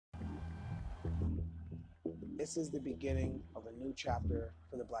This is the beginning of a new chapter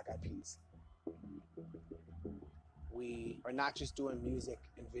for the Black-Eyed Peas. We are not just doing music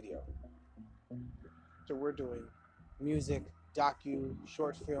and video. So we're doing music, docu,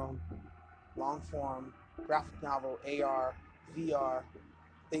 short film, long form, graphic novel, AR, VR,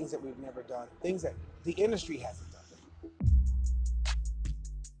 things that we've never done, things that the industry hasn't done.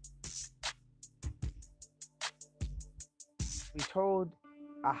 We told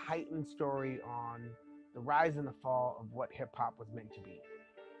a heightened story on the rise and the fall of what hip hop was meant to be,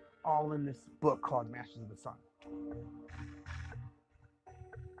 all in this book called Masters of the Sun.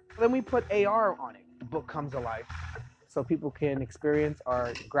 Then we put AR on it. The book comes alive, so people can experience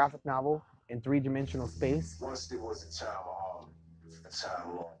our graphic novel in three-dimensional space. Once there was a time long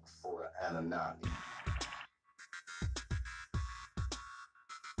before the Anunnaki.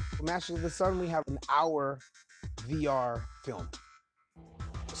 For Masters of the Sun, we have an hour VR film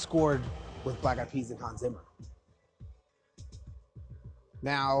scored with Black-Eyed Peas and Hans Zimmer.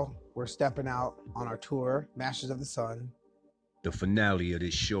 Now we're stepping out on our tour, Masters of the Sun. The finale of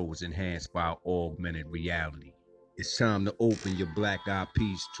this show is enhanced by augmented reality. It's time to open your Black-Eyed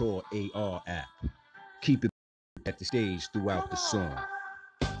Peas Tour AR app. Keep it at the stage throughout the song.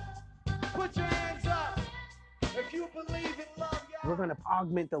 Put your hands up if you believe in love. We're going to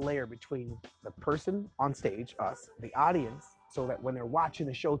augment the layer between the person on stage, us, the audience, so that when they're watching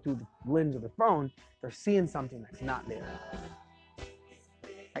the show through the lens of the phone, they're seeing something that's not there.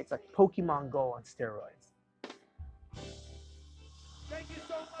 It's like Pokemon Go on steroids. Thank you